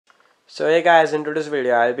So hey guys, in today's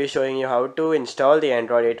video I'll be showing you how to install the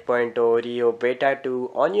Android 8.0 Oreo Beta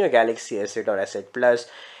 2 on your Galaxy S8 or S8 Plus.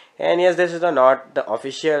 And yes, this is not the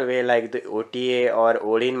official way like the OTA or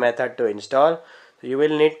ODIN method to install. You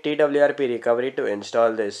will need TWRP recovery to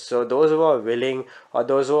install this. So those who are willing or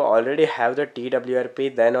those who already have the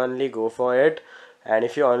TWRP, then only go for it. And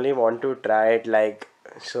if you only want to try it, like,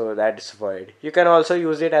 so that's for it. You can also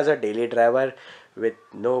use it as a daily driver with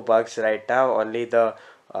no bugs right now, only the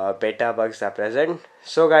beta bugs are present.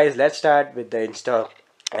 So guys, let's start with the install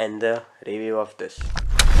and the review of this.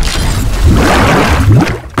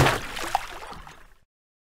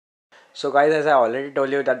 So guys, as I already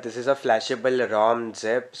told you that this is a flashable ROM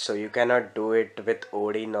zip, so you cannot do it with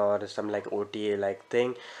Odin or some like OTA like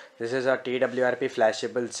thing. This is a TWRP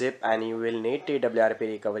flashable zip and you will need TWRP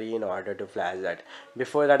recovery in order to flash that.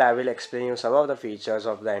 Before that, I will explain you some of the features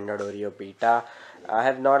of the Android Oreo beta. I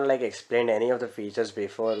have not like explained any of the features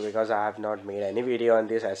before because I have not made any video on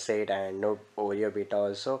this S8 and no Oreo beta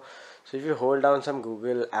also. So if you hold down some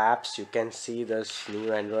Google apps, you can see this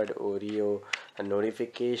new Android Oreo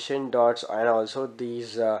notification dots, and also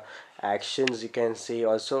these actions. You can see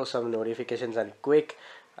also some notifications and quick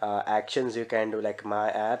actions you can do like my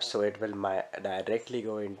apps, so it will directly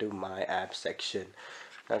go into my app section.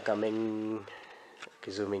 Now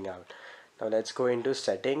zooming out, now let's go into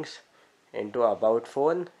settings, into about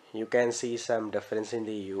phone. You can see some difference in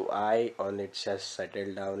the UI, only it's just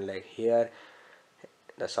settled down like here.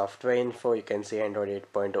 The software info, you can see Android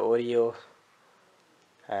 8.0 Oreo,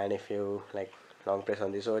 and if you like long press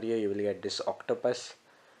on this Oreo, you will get this octopus.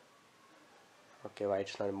 Okay, why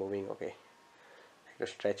it's not moving? Okay, I have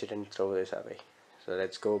to stretch it and throw this away. So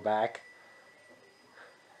let's go back,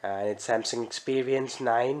 and it's Samsung Experience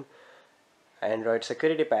 9. Android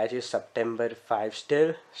security patch is September 5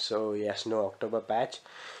 still, so yes, no October patch.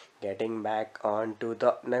 Getting back onto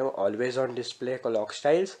the now always on display clock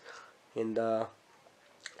styles. In the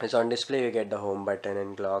It's on display, you get the home button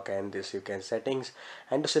and clock, and this you can settings.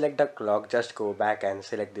 And to select the clock, just go back and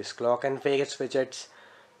select this clock and face widgets.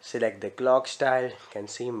 Select the clock style. You can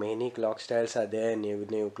see many clock styles are there,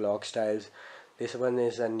 new clock styles. This one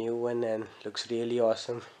is a new one and looks really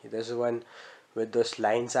awesome. This one with those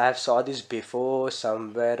lines, I have saw this before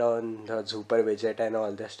somewhere on the Super widget and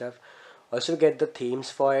all that stuff. Also get the themes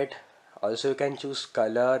for it. Also you can choose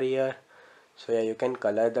color here, so yeah, you can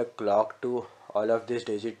color the clock to all of this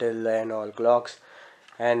digital and all clocks.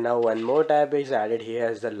 And now one more tab is added here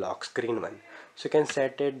as the lock screen one, so you can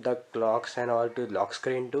set it the clocks and all to lock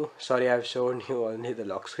screen too. Sorry, I've shown you only the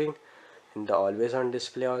lock screen. In the always on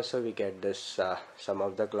display also we get this some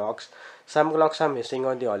of the clocks. Some clocks are missing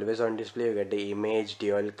on the always on display. You get the image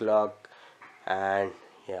dual clock, and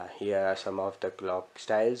yeah, here are some of the clock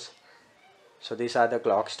styles. So these are the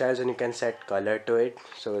clock styles and you can set color to it,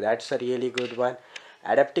 so that's a really good one.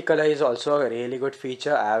 Adaptive color is also a really good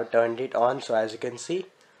feature. I have turned it on, so as you can see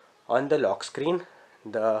on the lock screen,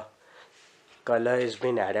 the color is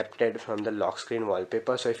been adapted from the lock screen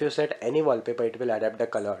wallpaper. So if you set any wallpaper, it will adapt the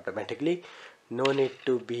color automatically. No need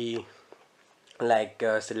to be like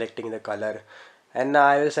selecting the color. And now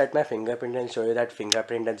I will set my fingerprint and show you that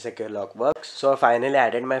fingerprint and secure lock works. So I finally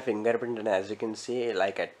added my fingerprint, and as you can see,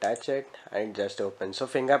 like I touch it and it just opens. So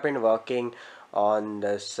fingerprint working on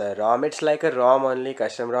this ROM. It's like a ROM only,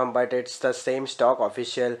 custom ROM, but it's the same stock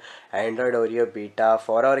official Android Oreo beta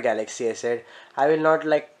for our Galaxy S8. I will not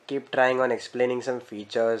like keep trying on explaining some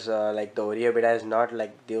features, like the Oreo beta is not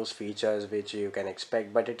like those features which you can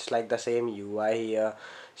expect, but it's like the same UI here.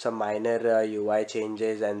 Some minor UI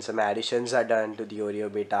changes and some additions are done to the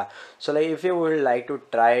Oreo beta. So like if you would like to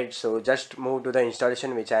try it, so just move to the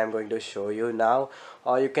installation which I am going to show you now,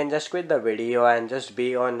 or you can just quit the video and just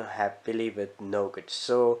be on happily with Nougat.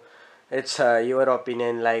 So it's your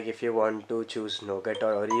opinion, like if you want to choose Nougat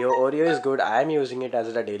or Oreo. Oreo is good. I am using it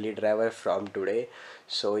as the daily driver from today,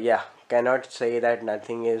 so yeah, cannot say that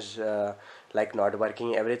nothing is like not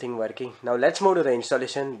working, everything working. Now let's move to the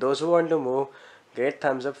installation. Those who want to move, great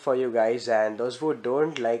thumbs up for you guys, and those who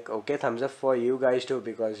don't, like, okay, thumbs up for you guys too,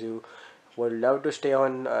 because you would love to stay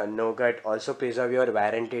on Nougat, also preserve your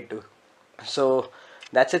warranty too. So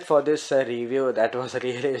that's it for this review. That was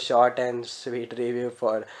really a short and sweet review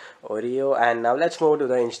for Oreo, and now let's move to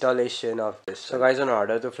the installation of this. So guys, in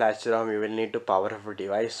order to flash the ROM, you will need to power off your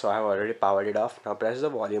device. So I have already powered it off. Now press the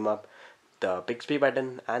volume up, the Bixby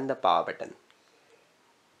button and the power button,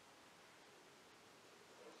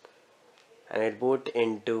 and it boot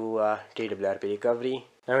into TWRP recovery.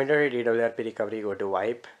 Now enter TWRP recovery, go to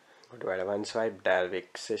wipe, go to advanced wipe,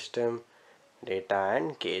 Dalvik system, data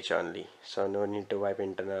and cache only. So no need to wipe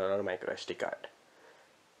internal or micro SD card.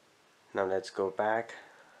 Now let's go back.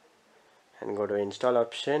 and go to install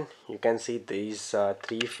option. You can see these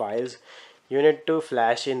three files. You need to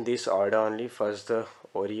flash in this order only. First the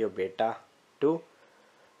Oreo beta 2.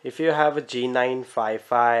 If you have a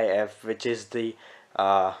G955F, which is the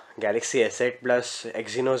Galaxy S8 plus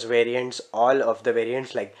Exynos variants, all of the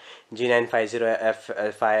variants like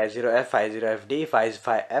G950F, 50F, 50FD,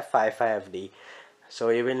 55F, 55FD. So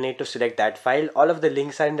you will need to select that file. All of the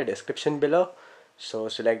links are in the description below. So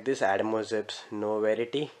select this, add more zips, no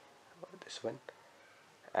verity, this one,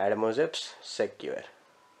 add more zips, secure.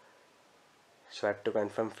 Swipe to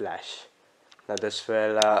confirm flash. Now this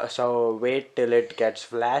will so wait till it gets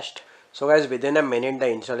flashed. So guys, within a minute the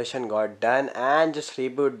installation got done, and just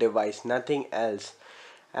reboot device, nothing else,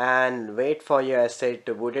 and wait for your S8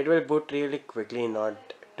 to boot. It will boot really quickly,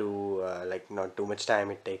 not too not too much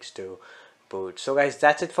time it takes to boot. So guys,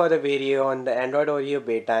 that's it for the video on the Android Oreo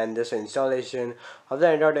beta and this installation of the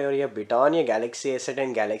Android Oreo beta on your Galaxy S8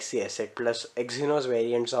 and Galaxy S8 plus Exynos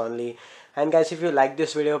variants only. And guys, if you like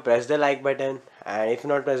this video, press the like button, and if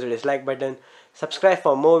not, press the dislike button. Subscribe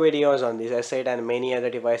for more videos on this S8 and many other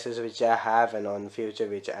devices which I have, and on future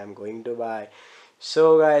which I am going to buy.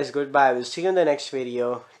 So guys, goodbye. We'll see you in the next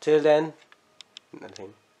video. Till then,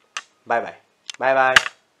 nothing. Bye bye. Bye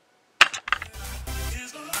bye.